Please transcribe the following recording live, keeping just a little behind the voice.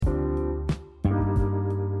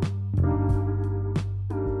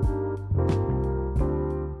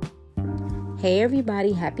Hey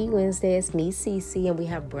everybody, happy Wednesday. It's me, Cece, and we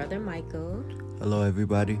have Brother Michael. Hello,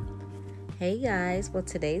 everybody. Hey guys, well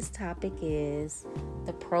today's topic is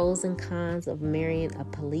the pros and cons of marrying a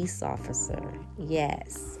police officer.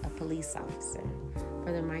 Yes, a police officer.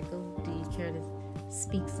 Brother Michael, do you care to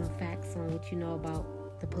speak some facts on what you know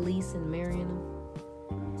about the police and marrying them?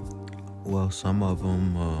 Well, some of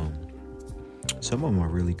them are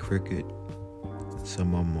really crooked.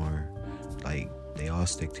 Some of them are like they all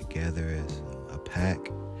stick together as a pack.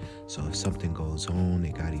 So if something goes on,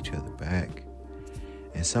 they got each other back.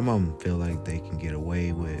 And some of them feel like they can get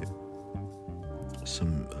away with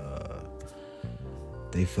some.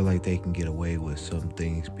 They feel like they can get away with some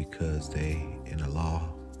things because they in the law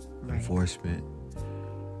enforcement.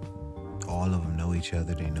 All of them know each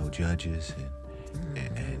other. They know judges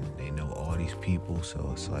and they know all these people.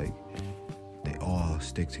 So it's like they all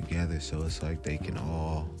stick together. So it's like they can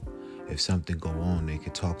all, if something go on, they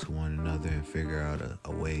can talk to one another and figure out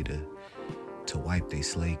a way to wipe their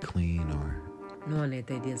slate clean or knowing that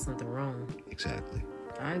they did something wrong. Exactly.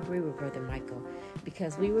 I agree with Brother Michael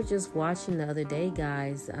because we were just watching the other day,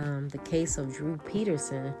 guys, the case of Drew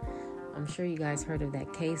Peterson. I'm sure you guys heard of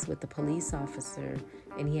that case with the police officer,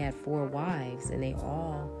 and he had 4 wives, and they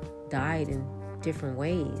all died in different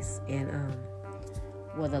ways. And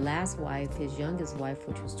the last wife, his youngest wife,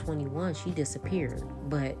 which was 21, she disappeared,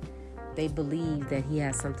 but they believe that he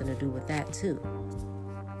has something to do with that too.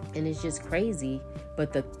 And it's just crazy.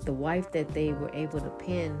 But the wife that they were able to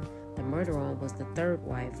pin the murder on was the 3rd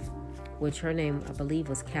wife, which her name, I believe,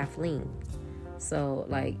 was Kathleen. So,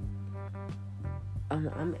 like,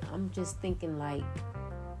 I'm just thinking, like,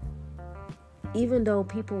 even though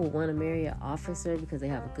people would want to marry an officer because they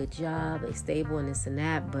have a good job, they're stable and this and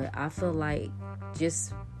that, but I feel like,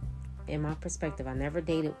 just in my perspective, I never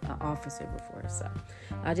dated an officer before, so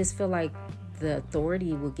I just feel like the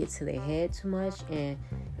authority will get to their head too much. And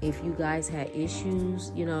if you guys had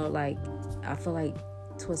issues, like, I feel like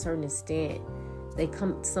to a certain extent they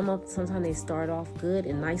sometimes they start off good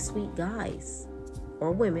and nice, sweet guys,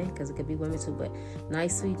 or women, because it could be women too, but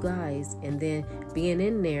nice, sweet guys, and then being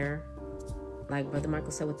in there, like Brother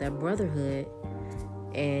Michael said, with that brotherhood,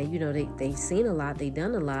 and they've seen a lot, they've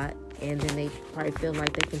done a lot, and then they probably feel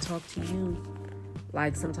like they can talk to you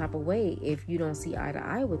like some type of way if you don't see eye to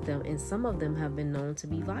eye with them. And some of them have been known to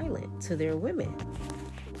be violent to their women.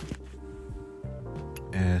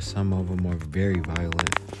 And some of them are very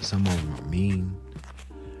violent. Some of them are mean.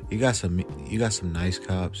 You got some nice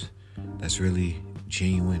cops that's really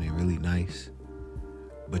genuine and really nice,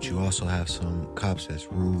 but you also have some cops that's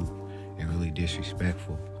rude and really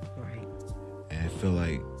disrespectful. Right. And I feel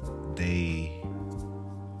like they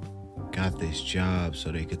got this job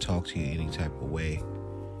so they could talk to you any type of way,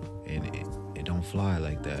 and it don't fly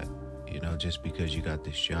like that. Just because you got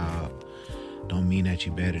this job don't mean that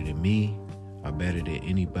you're better than me or better than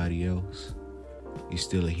anybody else. You're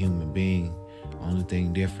still a human being. Only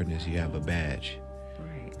thing different is you have a badge.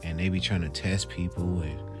 Right. And they be trying to test people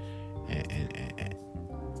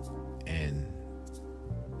and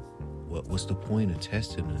what's the point of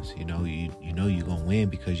testing us? You know you're gonna win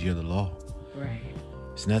because you're the law. Right.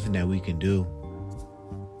 It's nothing that we can do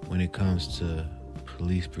when it comes to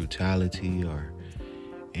police brutality or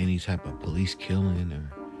any type of police killing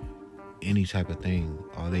or any type of thing.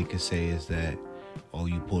 All they can say is that,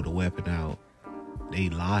 you pulled a weapon out. They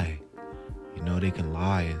lie. They can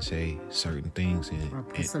lie and say certain things or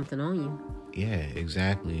put something on you. Yeah,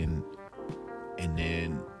 exactly. And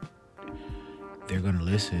then they're gonna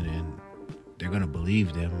listen and they're gonna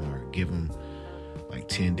believe them or give them like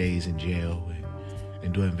 10 days in jail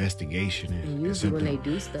and do an investigation. And usually when they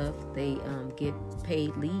do stuff, they get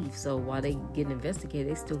paid leave. So while they getting investigated,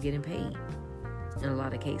 they still getting paid in a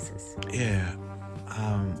lot of cases. Yeah.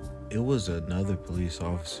 It was another police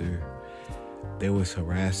officer. They was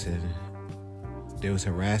harassing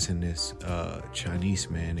this Chinese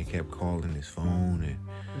man. They kept calling his phone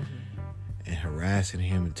and harassing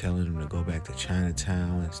him and telling him to go back to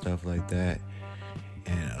Chinatown and stuff like that.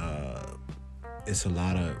 And it's a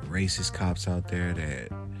lot of racist cops out there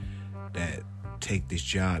that take this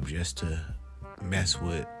job just to mess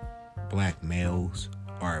with black males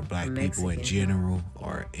or black people in general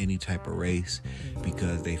or any type of race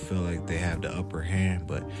because they feel like they have the upper hand.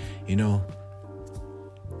 But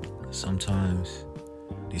sometimes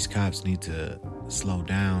these cops need to slow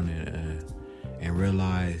down and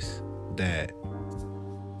realize that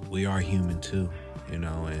we are human too, and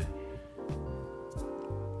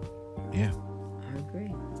yeah. I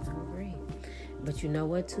agree. But you know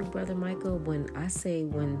what too, Brother Michael? When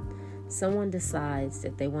someone decides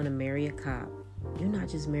that they want to marry a cop, you're not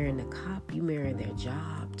just marrying the cop, you marrying their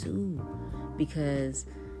job too. because,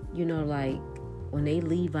 like when they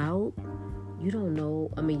leave out, you don't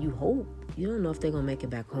know. I mean, you hope. You don't know if they're going to make it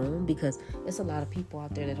back home, because it's a lot of people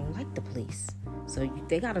out there that don't like the police. So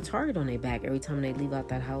they got a target on their back every time they leave out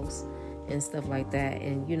that house and stuff like that.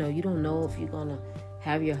 And, you don't know if you're going to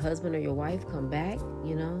have your husband or your wife come back,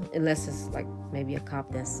 unless it's like maybe a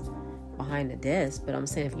cop that's behind the desk. But I'm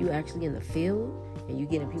saying, if you actually in the field and you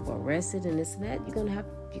getting people arrested and this and that, you're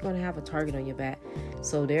gonna have a target on your back.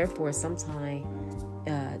 So therefore, sometimes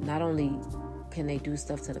not only can they do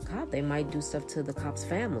stuff to the cop, they might do stuff to the cop's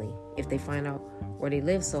family if they find out where they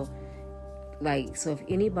live. So if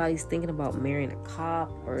anybody's thinking about marrying a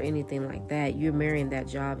cop or anything like that, you're marrying that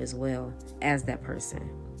job as well as that person.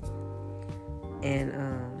 And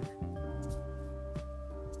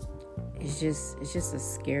it's just a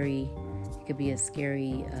scary, it could be a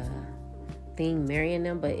scary thing, marrying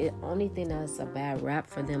them. But the only thing that's a bad rap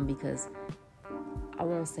for them, because I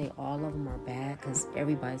won't say all of them are bad, because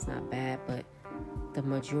everybody's not bad, but the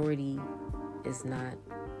majority is not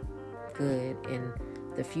good. And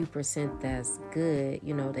the few percent that's good,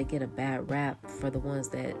 they get a bad rap for the ones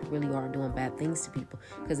that really are doing bad things to people.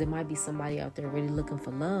 Because there might be somebody out there really looking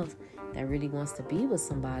for love, that really wants to be with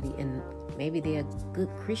somebody, and maybe they're a good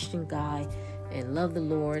Christian guy and love the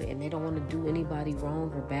Lord, and they don't want to do anybody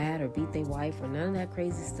wrong or bad or beat their wife or none of that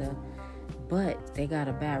crazy stuff, but they got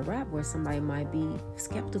a bad rap where somebody might be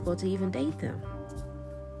skeptical to even date them.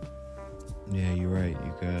 Yeah, you're right.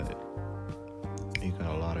 You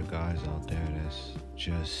got a lot of guys out there that's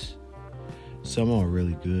just, some are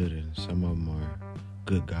really good and some of them are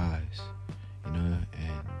good guys, and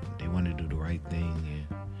they want to do the right thing.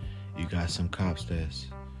 And you got some cops that's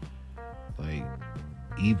like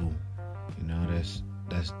evil,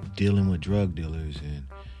 that's dealing with drug dealers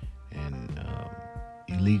and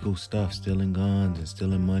illegal stuff, stealing guns and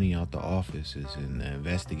stealing money out the offices and the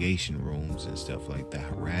investigation rooms and stuff like that,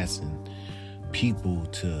 harassing people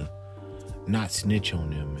to not snitch on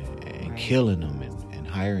them and right. Killing them and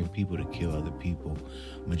hiring people to kill other people.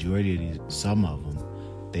 Majority of these, some of them,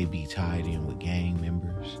 they be tied in with gang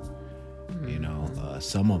members.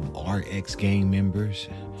 Some of them are ex-gang members,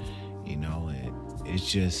 and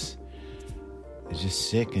it's just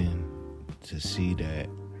sickening to see that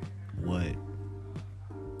what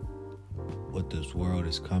this world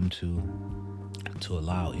has come to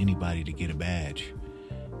allow anybody to get a badge,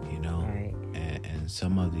 right. and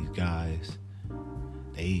some of these guys,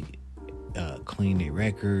 they clean their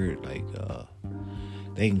record, like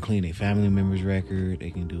they can clean their family members' record, they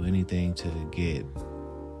can do anything to get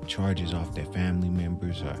charges off their family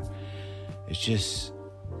members, or it's just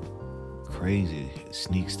crazy.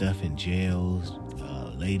 Sneak stuff in jails,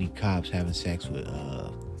 lady cops having sex with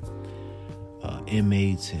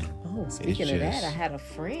inmates, and speaking of that, I had a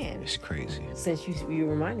friend. It's crazy. Since you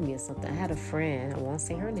reminded me of something, I had a friend, I won't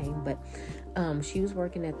say her name, but she was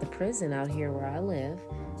working at the prison out here where I live,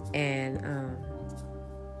 and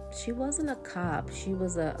she wasn't a cop, she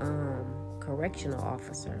was a correctional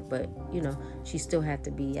officer, but she still had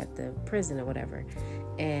to be at the prison or whatever.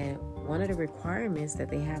 And one of the requirements that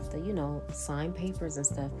they have to sign papers and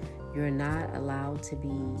stuff, you're not allowed to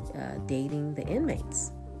be dating the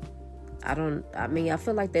inmates. I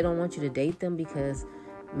feel like they don't want you to date them, because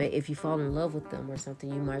if you fall in love with them or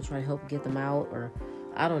something, you might try to help get them out, or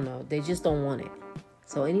I don't know, they just don't want it.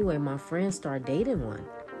 So anyway, my friend started dating one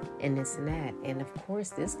and this and that, and of course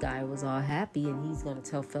this guy was all happy and he's going to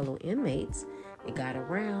tell fellow inmates. It got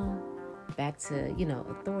around back to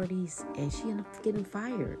authorities, and she ended up getting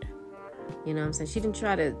fired. You know what I'm saying? She didn't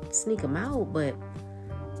try to sneak him out, but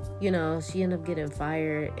she ended up getting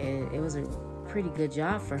fired, and it was a pretty good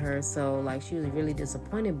job for her. So she was really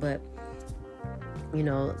disappointed, but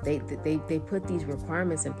they put these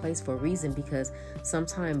requirements in place for a reason, because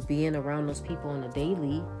sometimes being around those people on a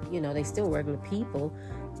daily, they still regular people,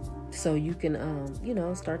 so you can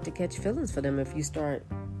start to catch feelings for them if you start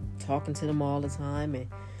talking to them all the time, and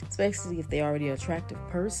especially if they're already an attractive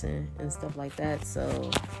person and stuff like that. So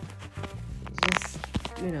just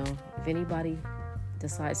if anybody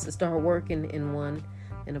decides to start working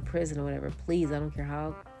in a prison or whatever, please, I don't care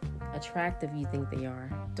how attractive you think they are,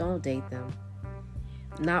 don't date them.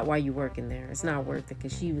 Not while you're working there. It's not worth it.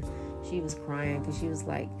 Because she was crying, because she was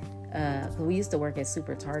like, cause we used to work at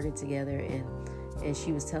Super Target together, and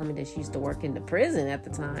she was telling me that she used to work in the prison at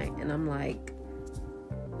the time, and I'm like,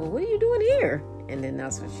 well, what are you doing here? And then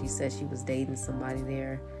that's what she said. She was dating somebody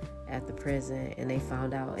there at the prison, and they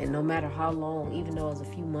found out. And no matter how long, even though it was a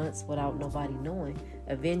few months without nobody knowing,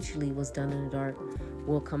 eventually what's done in the dark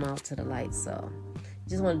will come out to the light. So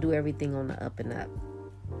just want to do everything on the up and up.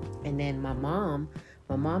 And then my mom,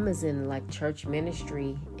 my mom is in like church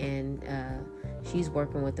ministry, and she's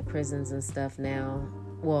working with the prisons and stuff now.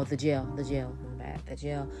 Well, the jail, my bad, the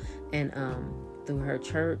jail, and through her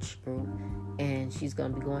church group, and she's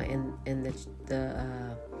gonna be going. And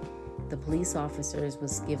the police officers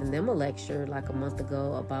was giving them a lecture like a month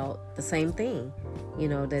ago about the same thing,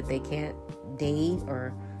 that they can't date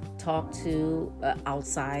or talk to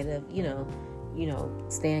outside of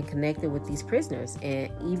staying connected with these prisoners.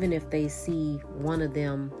 And even if they see one of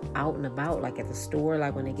them out and about, like at the store,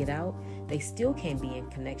 like when they get out, they still can't be in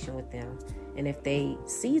connection with them. And if they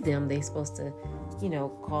see them, they're supposed to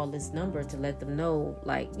call this number to let them know,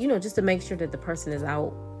 like, just to make sure that the person is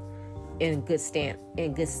out in good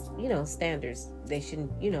standards. They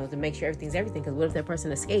shouldn't, to make sure everything's everything. Because what if that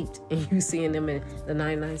person escaped and you seeing them in the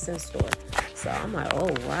 99-cent store? So I'm like, oh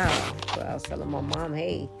wow. So I was telling my mom,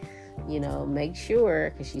 hey, make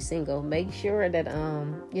sure, because she's single, make sure that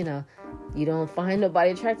you don't find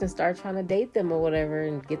nobody attractive and start trying to date them or whatever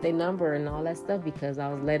and get their number and all that stuff, because I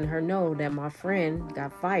was letting her know that my friend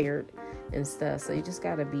got fired and stuff. So you just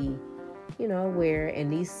gotta be aware.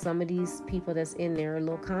 And some of these people that's in there are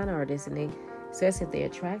little con artists, and they, especially if they're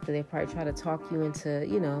attractive, they probably try to talk you into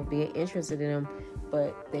being interested in them,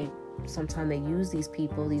 but sometimes they use these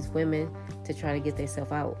people, these women, to try to get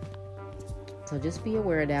themselves out. So just be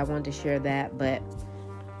aware of that. I wanted to share that. But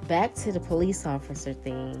back to the police officer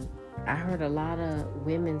thing, I heard a lot of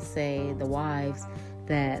women say, the wives,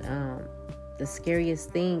 that the scariest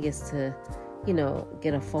thing is to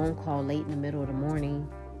get a phone call late in the middle of the morning,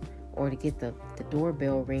 or to get the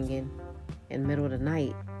doorbell ringing in the middle of the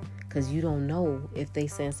night, because you don't know if they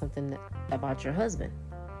saying something about your husband,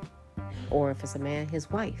 or if it's a man, his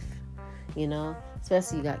wife,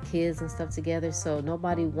 especially you got kids and stuff together. So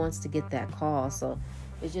nobody wants to get that call. So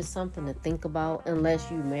it's just something to think about, unless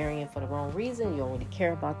you're marrying for the wrong reason. You don't really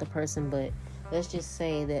care about the person, but let's just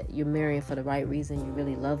say that you're marrying for the right reason. You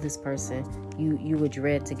really love this person. You would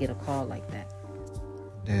dread to get a call like that.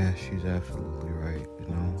 Yeah, she's absolutely right.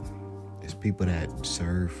 It's people that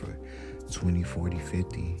serve for 20, 40,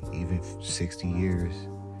 50, even 60 years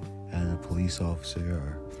as a police officer,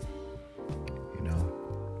 or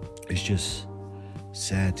it's just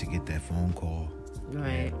sad to get that phone call.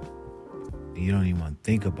 Right. And you don't even want to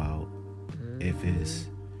think about if it's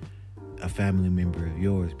a family member of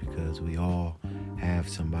yours, because we all have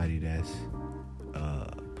somebody that's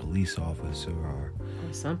a police officer or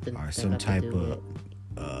something, or some type of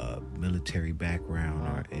military background,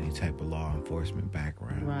 or any type of law enforcement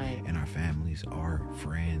background. Right. And our families are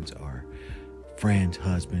friends, or friends'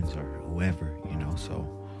 husbands, or whoever, so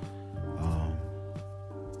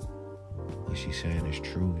what she's saying is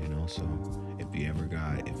true, so if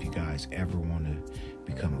you guys ever want to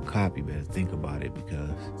become a cop, you better think about it, because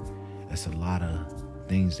that's a lot of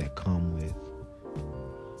things that come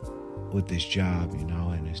with this job,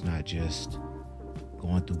 and it's not just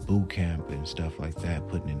going through boot camp and stuff like that,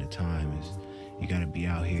 putting in the time. Is you got to be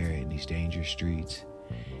out here in these dangerous streets.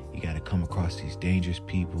 You got to come across these dangerous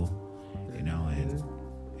people, and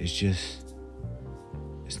it's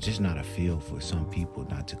just not a field for some people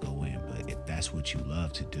not to go in. But if that's what you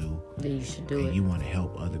love to do, then you should do and it. you want to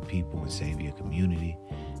help other people and save your community,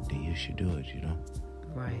 then you should do it,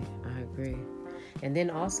 Right, I agree. And then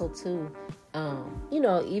also too,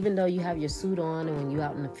 even though you have your suit on and when you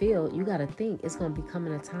out in the field, you got to think it's going to be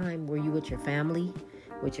coming a time where you with your family,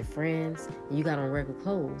 with your friends, and you got on regular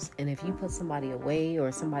clothes. And if you put somebody away,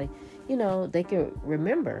 or somebody, they can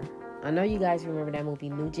remember. I know you guys remember that movie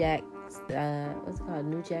New Jack, what's it called?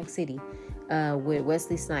 New Jack City, with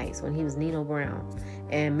Wesley Snipes, when he was Nino Brown.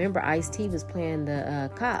 And remember, Ice-T was playing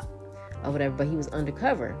the cop or whatever, but he was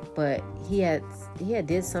undercover. But he had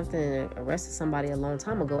did something and arrested somebody a long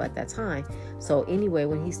time ago at that time. So anyway,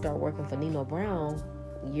 when he started working for Nino Brown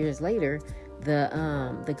years later,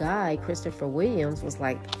 the guy, Christopher Williams, was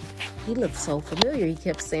like, he looked so familiar. He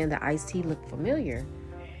kept saying that Ice-T looked familiar,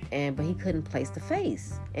 but he couldn't place the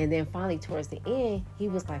face. And then finally towards the end, he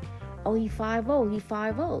was like, oh, he 5'0", he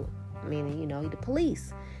 5'0", meaning, he the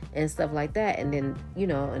police and stuff like that. And then,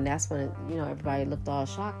 and that's when, everybody looked all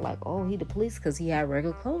shocked, like, oh, he the police, because he had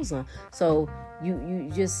regular clothes on. So you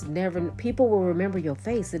just never, people will remember your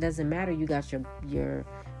face. It doesn't matter. You got your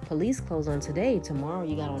police clothes on today. Tomorrow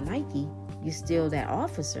you got on Nike. You still that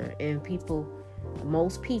officer. And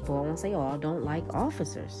most people, I won't say all, don't like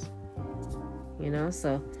officers.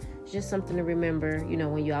 So it's just something to remember,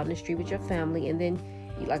 when you're out in the street with your family. And then,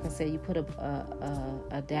 like I said, you put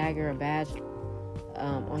a dagger, a badge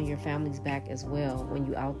on your family's back as well when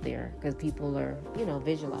you out there, because people are,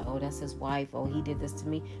 vigilant. Like, oh, that's his wife. Oh, he did this to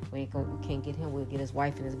me. We can't get him. We'll get his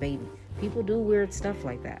wife and his baby. People do weird stuff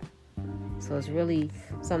like that. So it's really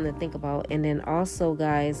something to think about. And then also,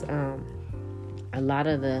 guys, a lot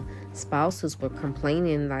of the spouses were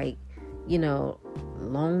complaining, like, you know,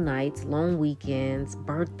 long nights, long weekends,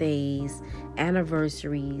 birthdays,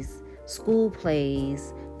 anniversaries, school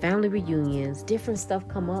plays, family reunions, different stuff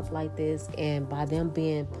come up like this. And by them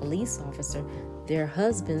being police officer, their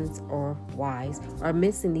husbands or wives are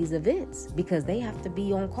missing these events because they have to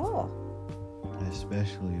be on call.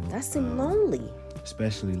 Especially that seems lonely.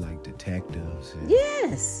 Especially like detectives.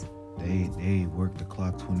 Yes. They work the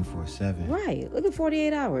clock 24/7. Right. Look at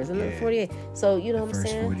 48 hours. Another 48. So, you know what I'm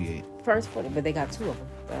saying? 48. First 40. But they got two of them.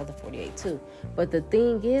 The other 48 too. But the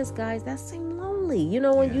thing is, guys, that seems lonely. You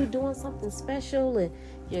know, when you're doing something special and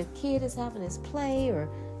your kid is having his play, or,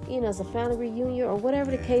 you know, it's a family reunion or whatever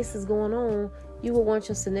the case is going on, you would want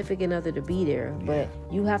your significant other to be there. But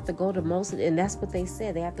you have to go to most of it. And that's what they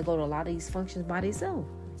said. They have to go to a lot of these functions by themselves.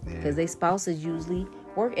 Because their spouses usually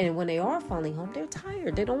work, and when they are finally home, they're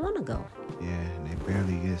tired. They don't want to go. Yeah, and they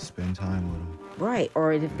barely get to spend time with them. Right,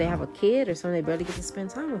 or if they have a kid or something, they barely get to spend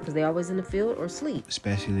time with because they're always in the field or sleep.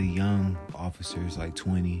 Especially young officers like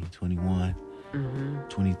 20, 21,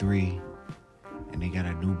 23, and they got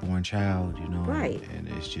a newborn child, you know. Right. And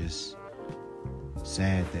it's just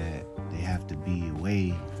sad that they have to be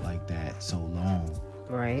away like that so long.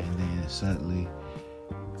 Right. And then suddenly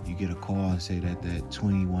you get a call and say that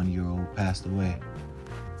 21-year-old passed away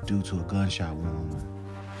due to a gunshot wound,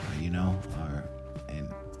 you know, and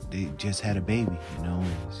they just had a baby, you know.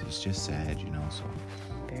 It's just sad, you know. So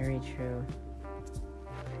very true.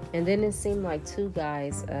 And then it seemed like, too,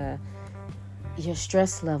 guys, your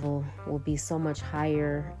stress level will be so much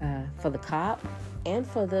higher for the cop and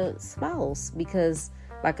for the spouse because,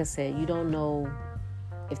 like I said, you don't know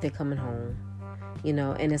if they're coming home, you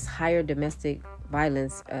know, and it's higher domestic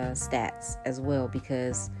violence stats as well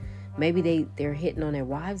because maybe they're hitting on their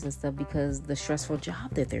wives and stuff because the stressful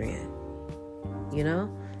job that they're in, you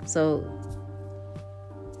know. So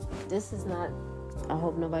this is not, I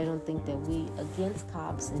hope nobody don't think that we against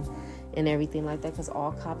cops and everything like that, because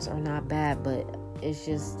all cops are not bad, but it's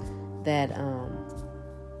just that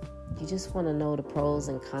you just want to know the pros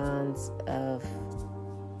and cons of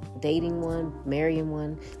dating one, marrying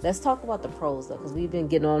one. Let's talk about the pros, though, because we've been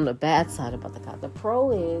getting on the bad side about the cop. The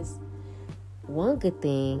pro is, one good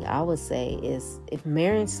thing I would say is, if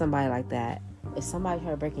marrying somebody like that, if somebody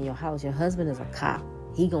tried to break in your house, your husband is a cop.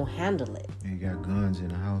 He gonna handle it. They got guns in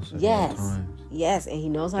the house at yes. all times. Yes, and he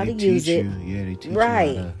knows how to use it. They teach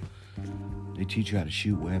right. you they teach you how to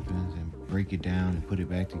shoot weapons and break it down and put it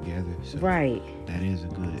back together. So right. That is a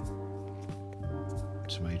good.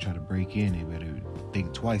 Somebody try to break in, they better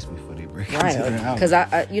think twice before they break into their house. Because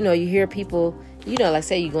I you know, you hear people, you know, like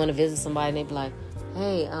say you're going to visit somebody and they be like,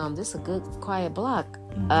 hey, this is a good quiet block.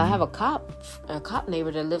 I have a cop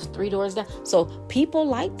neighbor that lives 3 doors down. So people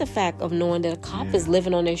like the fact of knowing that a cop is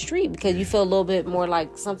living on their street, because you feel a little bit more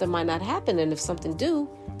like something might not happen, and if something do,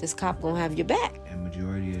 this cop gonna have your back. And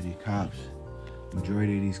majority of these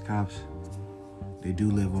cops, they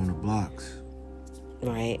do live on the blocks.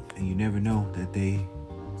 Right. And you never know that they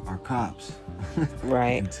are cops.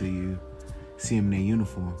 Right. Until you see them in their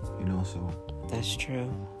uniform, you know, so. That's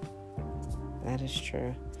true. That is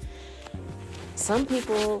true. Some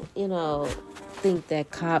people, you know, think that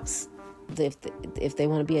cops, if they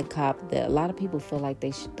want to be a cop, that a lot of people feel like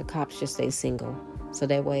the cops should stay single. So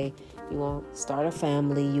that way you won't start a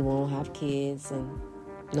family, you won't have kids, and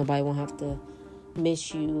nobody won't have to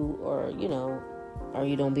miss you, or, you know, or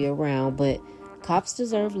you don't be around. But cops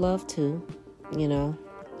deserve love too, you know.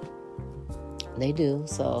 They do.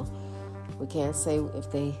 So we can't say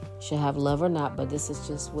if they should have love or not, but this is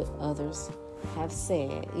just what others have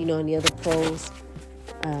said. You know, any other pros,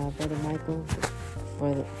 Brother Michael,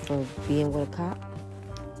 for being with a cop?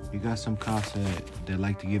 You got some cops that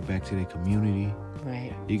like to give back to their community.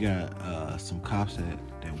 Right. You got some cops that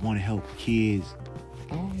want to help kids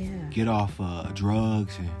get off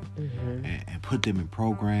drugs and put them in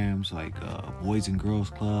programs like Boys and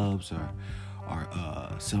Girls Clubs, or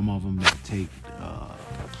some of them that take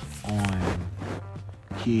on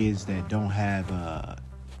kids that don't have a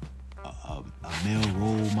male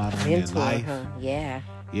role model in their life.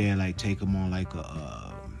 Yeah, like take them on like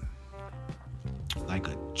a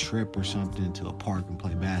trip or something to a park and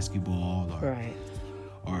play basketball,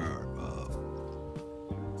 or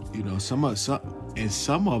you know, some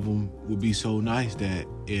of them would be so nice that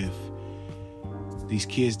if these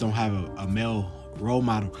kids don't have a male role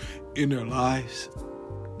model in their lives,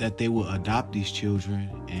 that they will adopt these children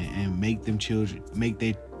and make them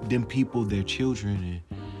people their children,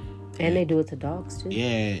 and they do it to dogs too.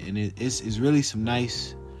 Yeah, and it's really some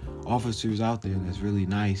nice officers out there that's really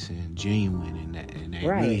nice and genuine and that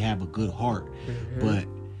Right. really have a good heart. Mm-hmm. But,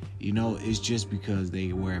 it's just because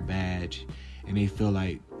they wear a badge and they feel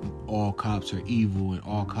like all cops are evil and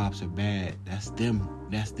all cops are bad. That's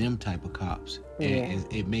them type of cops. Yeah.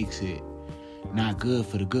 And it makes it not good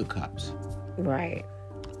for the good cops. Right.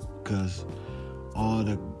 Because all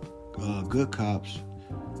the good cops,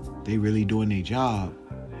 they really doing their job,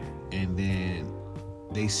 and then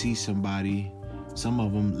they see somebody, some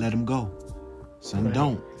of them let them go, some Right.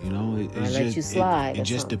 don't. It's let just you slide It or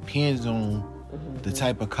just something. depends on the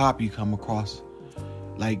type of cop you come across.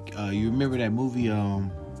 Like you remember that movie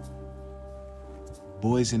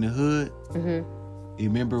Boys in the Hood? Mm-hmm. You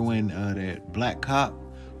remember when that black cop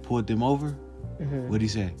pulled them over? Mm-hmm. What'd he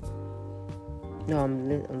say? No,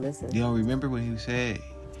 I'm listening. You don't remember when he said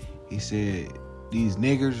these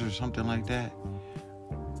niggers or something like that?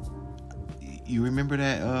 You remember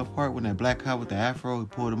that part when that black cop with the afro, he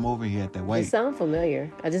pulled him over and he had that It white... sounds familiar.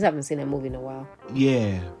 I just haven't seen that movie in a while.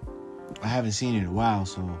 Yeah. I haven't seen it in a while,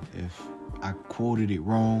 so if I quoted it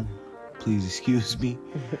wrong, please excuse me.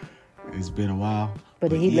 It's been a while. But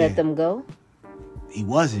did he let them go? He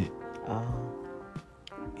wasn't. Oh.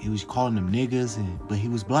 He was calling them niggas, but he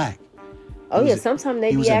was black. Oh, yeah. Sometimes they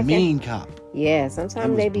He be was a acting... mean cop. Yeah, He sometimes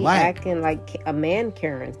was they be black. acting like a man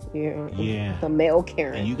Karen. Yeah. A male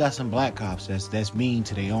Karen. And you got some black cops that's mean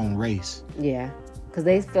to their own race. Yeah. Because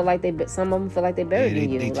they feel like some of them feel like they better than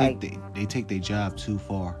you. They take their job too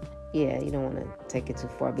far. Yeah, you don't want to take it too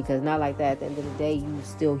far, because not like that. At the end of the day, you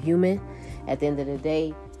still human. At the end of the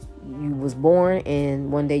day, you was born, and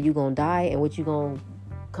one day you gonna die, and what you gonna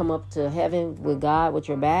come up to heaven with God with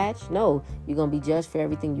your badge? No, you're gonna be judged for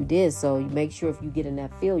everything you did. So you make sure if you get in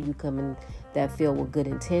that field, you come in that field with good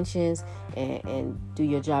intentions and do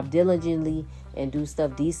your job diligently and do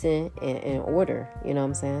stuff decent and in order. You know what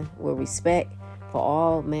I'm saying? With respect for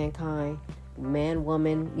all mankind, man,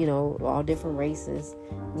 woman, all different races.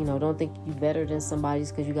 Don't think you better than somebody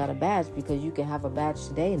because you got a badge, because you can have a badge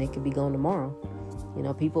today and it could be gone tomorrow.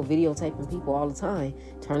 People videotaping people all the time,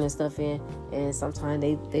 turning stuff in, and sometimes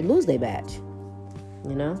they lose their badge.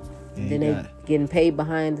 Then they getting paid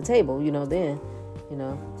behind the table. Yeah,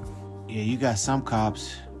 you got some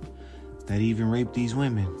cops that even rape these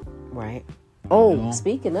women. Right. Oh,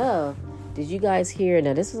 speaking of, did you guys hear?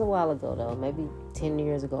 Now this was a while ago though, maybe 10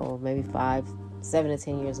 years ago, maybe 7 to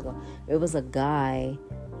 10 years ago. It was a guy.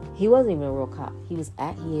 He wasn't even a real cop. He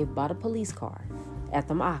had bought a police car at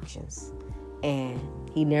them auctions. And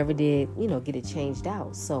he never did, get it changed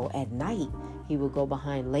out. So at night, he would go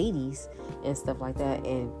behind ladies and stuff like that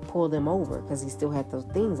and pull them over, because he still had those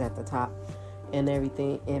things at the top and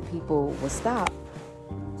everything. And people would stop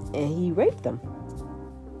and he raped them.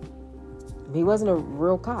 He wasn't a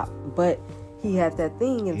real cop, but he had that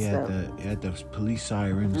thing and stuff. He had the police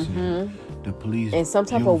sirens and the police. And some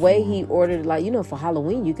type of way he ordered, for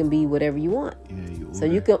Halloween, you can be whatever you want. Yeah, so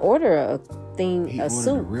you can order a thing, he a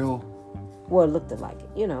suit. Well, it looked like it,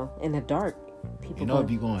 in the dark. People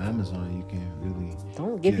if you go on Amazon, you can really...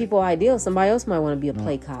 Don't give people ideas. Somebody else might want to be a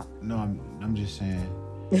play cop. No, I'm just saying.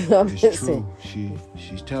 It's true.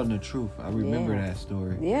 She's telling the truth. I remember that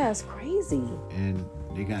story. Yeah, it's crazy. And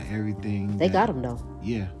they got everything. They got him, though.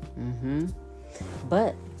 Yeah. Mm-hmm.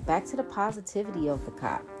 But back to the positivity of the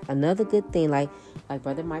cop. Another good thing, like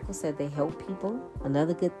Brother Michael said, they help people.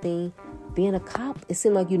 Another good thing, being a cop, it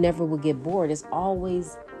seemed like you never would get bored. There's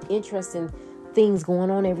always interesting things going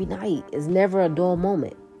on every night. It's never a dull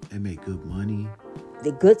moment. They make good money.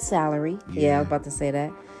 The good salary. Yeah, I was about to say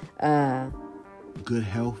that. Good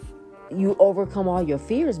health. You overcome all your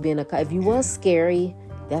fears being a cop. If you was scary,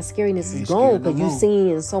 that scariness is gone, because you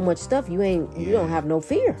seen so much stuff. You don't have no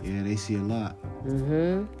fear. Yeah, they see a lot.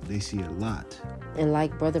 Mm-hmm. They see a lot. And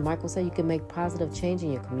like Brother Michael said, you can make positive change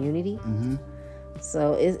in your community. Mm-hmm.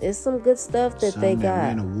 So it's some good stuff that they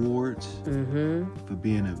got. Win awards for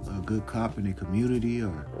being a good cop in the community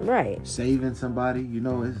or saving somebody.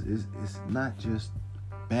 It's not just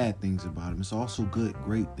bad things about them. It's also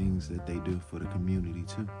great things that they do for the community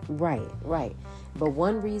too. Right. But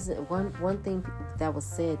one thing that was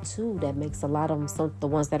said too that makes a lot of them, the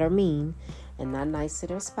ones that are mean and not nice to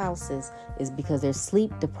their spouses, is because they're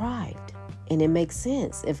sleep deprived. And it makes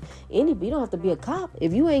sense. You don't have to be a cop.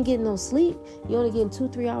 If you ain't getting no sleep, you only getting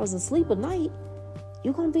 2-3 hours of sleep a night,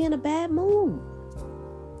 you're going to be in a bad mood.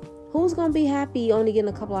 Who's going to be happy only getting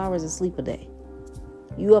a couple hours of sleep a day?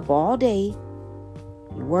 You up all day,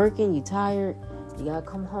 you working, you tired, you got to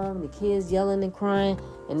come home, the kids yelling and crying,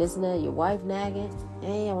 and this and that, your wife nagging,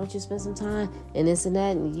 hey, I want you to spend some time, and this and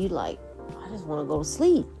that, and you like, I just want to go to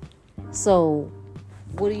sleep. So,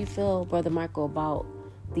 what do you feel, Brother Michael, about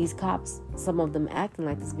these cops, some of them acting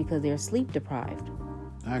like this because they're sleep deprived.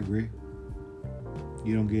 I agree.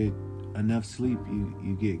 You don't get enough sleep,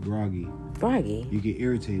 you get groggy. You get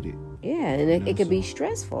irritated. Yeah, and it could be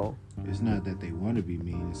stressful. It's not that they want to be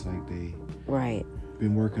mean. It's like they right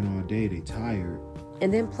been working all day. They tired.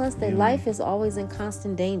 And then plus their life is always in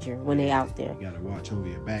constant danger when they out there. You gotta watch over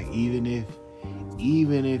your back. Even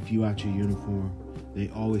if you out your uniform, they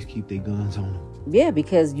always keep their guns on them. Yeah,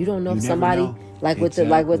 because you don't know if somebody know.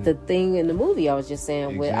 with the thing in the movie I was just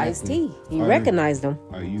saying with Ice-T. He recognized them.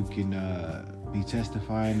 Or you can be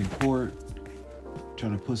testifying in court,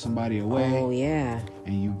 trying to put somebody away. Oh yeah.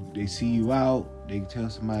 And they see you out, they tell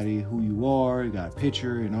somebody who you are, you got a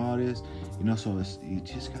picture and all this. So you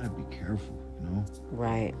just gotta be careful,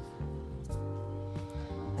 Right.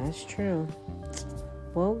 That's true.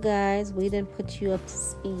 Well, guys, we didn't put you up to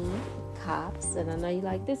speed, cops, and I know you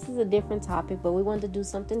like this is a different topic, but we wanted to do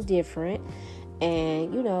something different.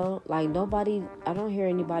 And I don't hear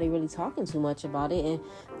anybody really talking too much about it. And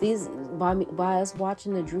these by us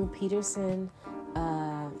watching the Drew Peterson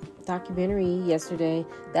documentary yesterday,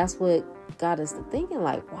 that's what got us to thinking,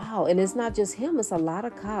 like, wow. And it's not just him; it's a lot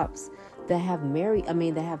of cops that have married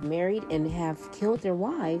and have killed their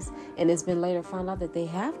wives, and it's been later found out that they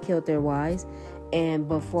have killed their wives,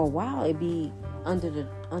 but for a while it be under the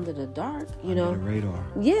dark, under the radar.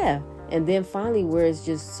 Yeah, and then finally, where it's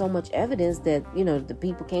just so much evidence that the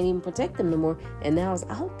people can't even protect them no more, and now it's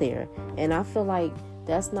out there, and I feel like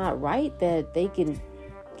that's not right that they can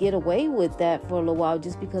get away with that for a little while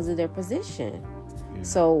just because of their position. Yeah.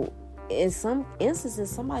 So in some instances,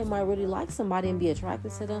 somebody might really like somebody and be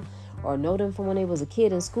attracted to them, or know them from when they was a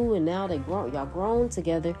kid in school, and now y'all grown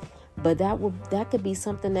together. But that could be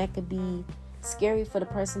something that could be scary for the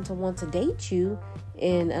person to want to date you,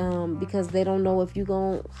 and because they don't know if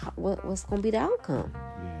what's gonna be the outcome.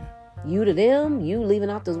 Yeah. You to them, you leaving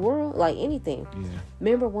out this world, like anything. Yeah.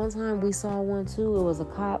 Remember one time we saw one too. It was a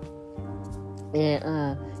cop,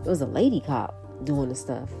 and it was a lady cop doing the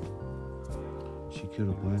stuff. She killed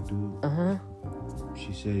a black dude.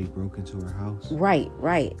 She said he broke into her house. Right.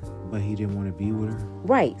 But he didn't want to be with her.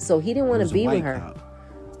 Right. So he didn't want to be with her. Cop.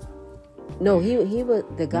 No, he was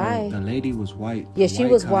the guy. No, the lady was white. Yeah, she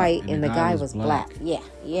was white, and the guy was black. Yeah.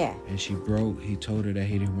 And he told her that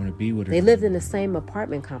he didn't want to be with her. They lived in the same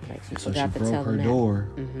apartment complex. So she broke her door,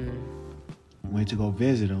 went to go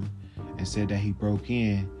visit him, and said that he broke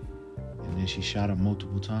in, and then she shot him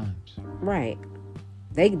multiple times. Right.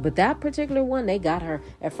 But that particular one, they got her.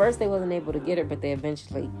 At first, they wasn't able to get her, but they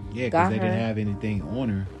eventually got her. Yeah, because they didn't have anything on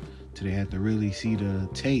her, so they had to really see the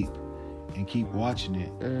tape and keep watching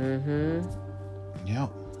it.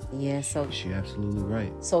 Yep. Yeah, so she absolutely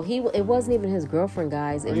right. So it wasn't even his girlfriend,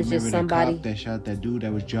 guys. It was just somebody the cop that shot that dude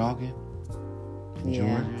that was jogging in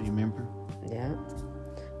Georgia. You remember? Yeah.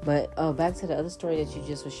 But back to the other story that you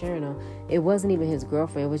just was sharing on. It wasn't even his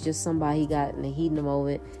girlfriend. It was just somebody he got in the heat of the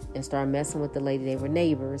moment and started messing with the lady. They were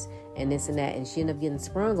neighbors and this and that. And she ended up getting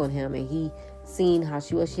sprung on him. And he seen how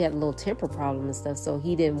she was. She had a little temper problem and stuff. So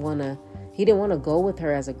he didn't want to go with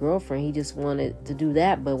her as a girlfriend. He just wanted to do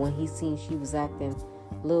that. But when he seen she was acting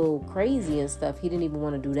a little crazy and stuff, he didn't even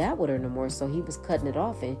want to do that with her no more. So he was cutting it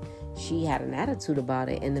off. And she had an attitude about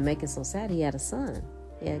it. And to make it so sad, he had a son.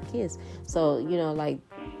 He had kids. So,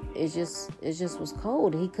 it just was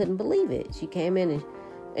cold. He couldn't believe it. She came in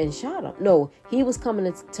and shot him. No, he was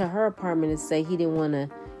coming to her apartment and say he didn't want to,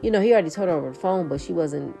 he already told her over the phone, but she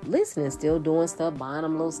wasn't listening, still doing stuff, buying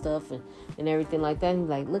him little stuff and everything like that. He's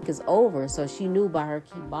like, look, it's over. So she knew by her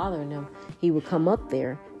keep bothering him, he would come up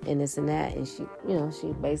there and this and that. And she,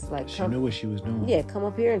 she basically she knew what she was doing. Yeah, come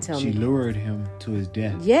up here and tell me. She lured him to his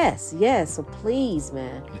death. Yes. So please,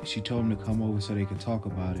 man. She told him to come over so they could talk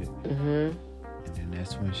about it. And then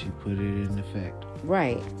that's when she put it in effect.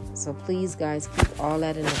 Right. So please, guys, keep all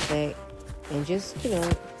that in effect. And just,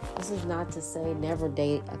 this is not to say never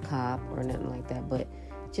date a cop or nothing like that, but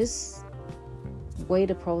just weigh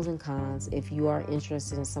the pros and cons if you are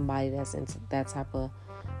interested in somebody that's into that type of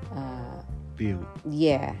field.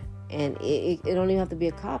 Yeah. And it don't even have to be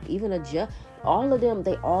a cop, even a judge. All of them,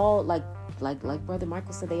 they all like Brother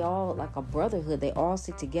Michael said, they all like a brotherhood. They all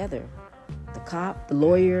stick together. The cop, the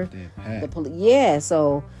lawyer, the police. Yeah,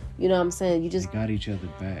 so you know what I'm saying? You just got each other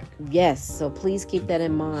back. Yes, so please keep that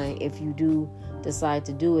in mind if you do decide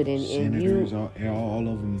to do it. And senators, all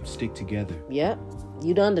of them stick together. Yep,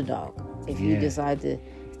 you the underdog if you decide to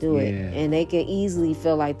do it, and they can easily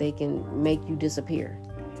feel like they can make you disappear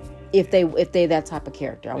if they that type of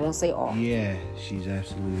character. I won't say all. Yeah, she's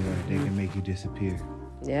absolutely right. They can make you disappear.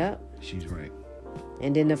 Yeah, she's right.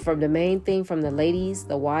 And then from the main thing from the ladies,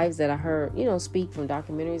 the wives that I heard, speak from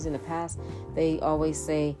documentaries in the past, they always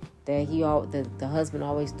say that the husband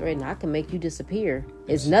always threatened, I can make you disappear.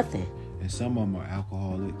 It's nothing. And some of them are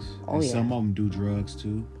alcoholics. Oh, and yeah. Some of them do drugs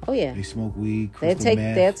too. Oh yeah. They smoke weed, crystal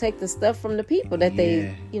meth. They'll take the stuff from the people that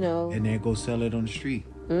they. And then go sell it on the street.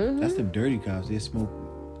 Mm-hmm. That's them dirty cops. They smoke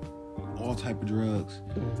all type of drugs,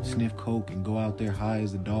 sniff coke, and go out there high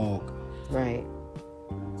as a dog. Right.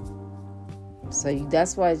 So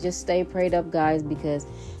that's why just stay prayed up, guys, because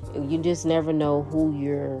you just never know who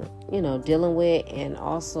you're, dealing with, and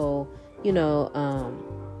also,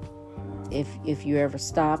 if you're ever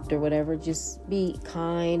stopped or whatever, just be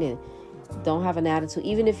kind and don't have an attitude,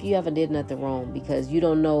 even if you haven't did nothing wrong, because you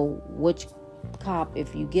don't know which cop,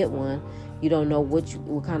 if you get one, you don't know what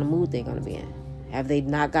kind of mood they're gonna be in. Have they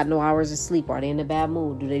not got no hours of sleep? Are they in a bad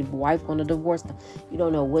mood? Do they wife want to divorce them? You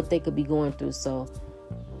don't know what they could be going through. So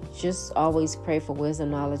just always pray for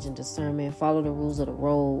wisdom, knowledge, and discernment. Follow the rules of the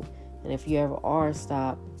road. And if you ever are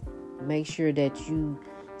stopped, make sure that you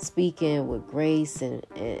speaking with grace and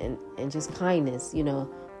just kindness,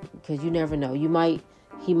 because you never know. He might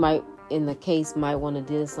in the case might want to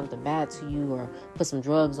do something bad to you or put some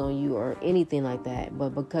drugs on you or anything like that.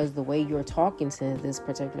 But because the way you're talking to this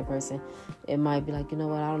particular person, it might be like, you know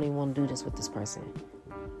what, I don't even want to do this with this person.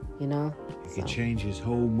 It could change his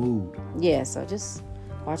whole mood. Yeah, so just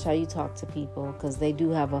watch how you talk to people, because they do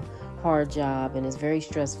have a hard job and it's very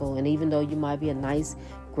stressful. And even though you might be a nice,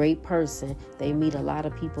 great person, they meet a lot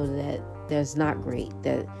of people that's not great,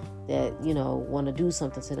 that want to do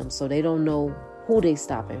something to them. So they don't know who they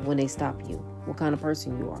stopping when they stop you, what kind of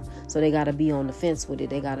person you are. So they got to be on the fence with it.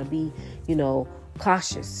 They got to be,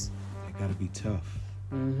 cautious. They got to be tough.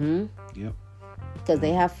 Mm-hmm. Yep. Because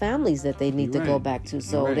they have families that they need to go back to.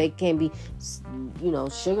 So they can't be,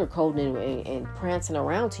 sugarcoating and prancing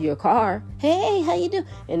around to your car. Hey, how you doing?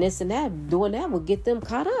 And this and that. Doing that will get them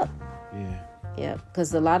caught up. Yeah. Yeah.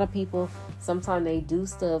 Because a lot of people, sometimes they do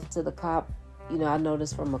stuff to the cop. I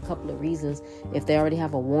noticed from a couple of reasons. If they already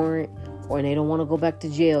have a warrant or they don't want to go back to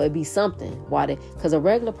jail, it'd be something. Why? Because a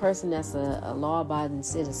regular person that's a law-abiding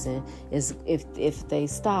citizen is, if they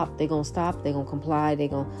stop, they're going to stop, they're going to comply, they're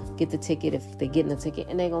going to get the ticket if they get in the ticket,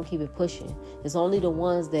 and they're going to keep it pushing. It's only the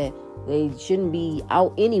ones that they shouldn't be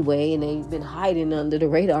out anyway, and they've been hiding under the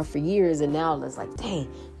radar for years, and now it's like, dang,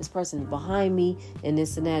 this person is behind me, and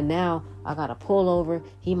this and that. Now I got to pull over.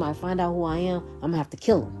 He might find out who I am. I'm going to have to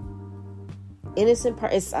kill him. Innocent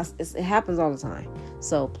it happens all the time.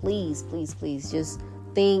 So please just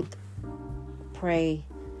think, pray,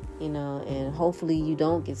 and hopefully you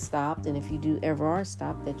don't get stopped. And if you do ever are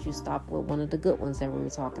stopped, that you stop with one of the good ones that we were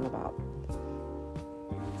talking about.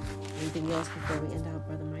 Anything else before we end out,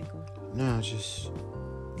 Brother Michael? No,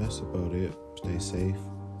 that's about it. Stay safe.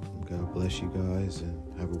 God bless you guys,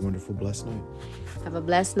 and have a wonderful, blessed night. Have a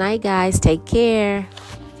blessed night, guys. Take care.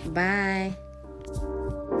 Bye.